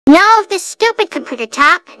No of this stupid computer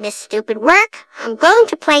talk and this stupid work. I'm going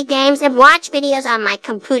to play games and watch videos on my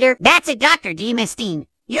computer. That's it, Dr. Deemastein.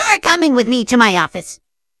 You're coming with me to my office.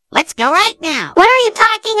 Let's go right now. What are you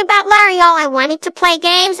talking about, Larry? All I wanted to play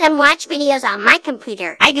games and watch videos on my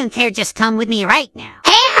computer. I don't care, just come with me right now.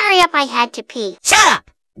 Hey, hurry up, I had to pee. Shut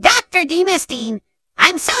up! Dr. Deemastein,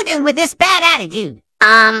 I'm so done with this bad attitude.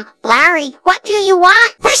 Larry, what do you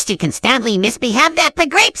want? First you constantly misbehave at the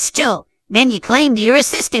grape stool. Then you claimed your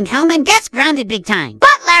assistant home and gets grounded big time.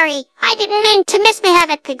 But Larry, I didn't mean to misbehave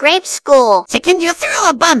at the grape school. Second, you threw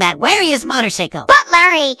a bomb at Wary's motorcycle. But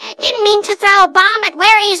Larry, didn't mean to throw a bomb at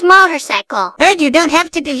Wary's motorcycle. Third, you don't have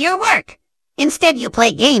to do your work. Instead, you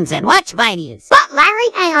play games and watch videos. But Larry,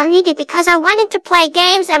 I only did because I wanted to play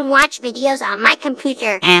games and watch videos on my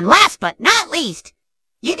computer. And last but not least,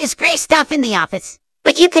 you disgrace stuff in the office.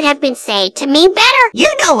 But you could have been saying to me better. You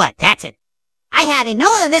know what, that's it. I had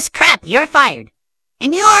enough of this crap, you're fired.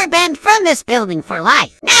 And you're banned from this building for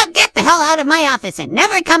life. Now get the hell out of my office and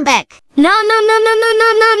never come back. No.